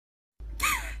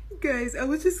Guys, I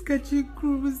was just catching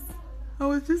cruise.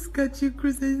 I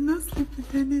did not sleep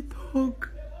with any dog.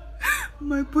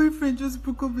 My boyfriend just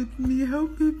broke up with me.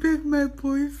 Help me beg my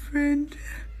boyfriend.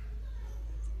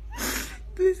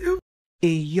 Please help. A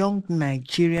young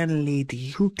Nigerian lady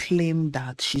who claimed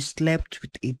that she slept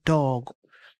with a dog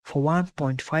for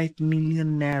 1.5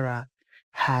 million naira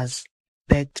has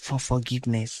begged for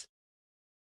forgiveness.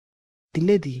 The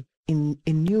lady, in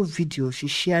a new video she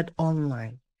shared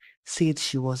online, said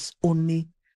she was only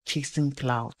chasing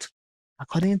clout.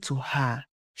 According to her,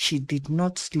 she did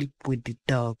not sleep with the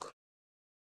dog.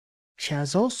 She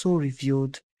has also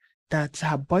revealed that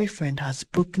her boyfriend has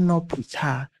broken up with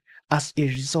her as a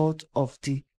result of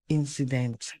the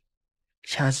incident.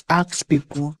 She has asked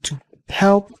people to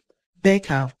help beg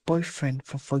her boyfriend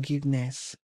for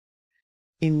forgiveness.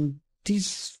 In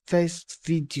this first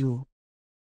video,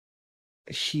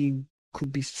 she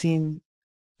could be seen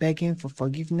begging for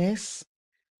forgiveness,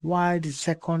 while the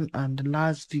second and the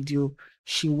last video,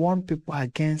 she warned people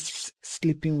against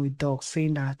sleeping with dogs,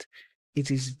 saying that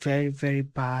it is very, very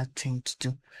bad thing to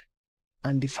do.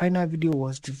 And the final video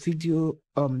was the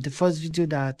first video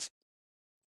that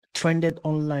trended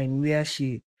online, where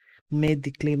she made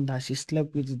the claim that she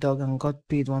slept with the dog and got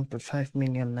paid 1.5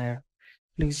 million naira.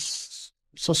 Please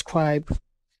subscribe,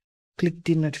 click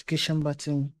the notification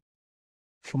button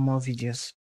for more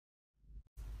videos.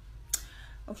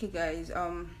 Okay guys,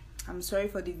 I'm sorry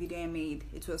for the video I made.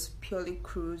 It was purely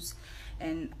cruise,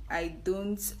 and I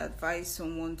don't advise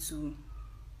someone to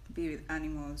be with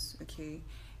animals. Okay,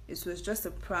 it was just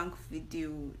a prank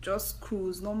video, just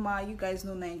cruise normal. You guys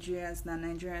know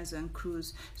Nigerians and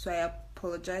cruise, so I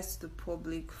apologize to the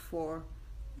public for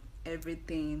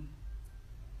everything.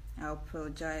 I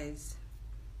apologize,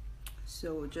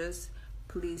 so just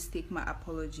please take my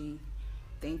apology.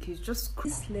 Thank you. Just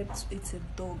slept with a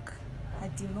dog. I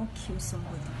did not kill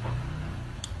somebody.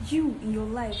 You, in your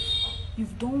life,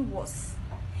 you've done worse.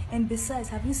 And besides,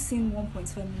 have you seen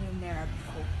 1.5 million naira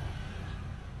before?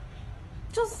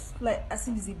 Just like as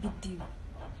if it's a big deal.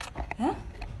 Huh?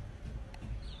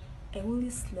 I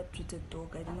only slept with a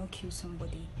dog. I did not kill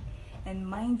somebody. And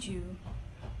mind you,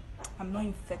 I'm not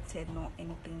infected nor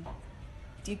anything.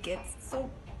 Do you get? So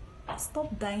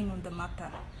stop dying on the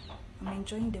matter. I'm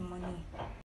enjoying the money.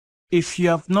 If you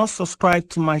have not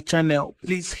subscribed to my channel,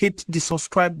 please hit the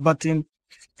subscribe button.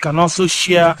 You can also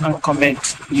share and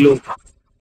comment below.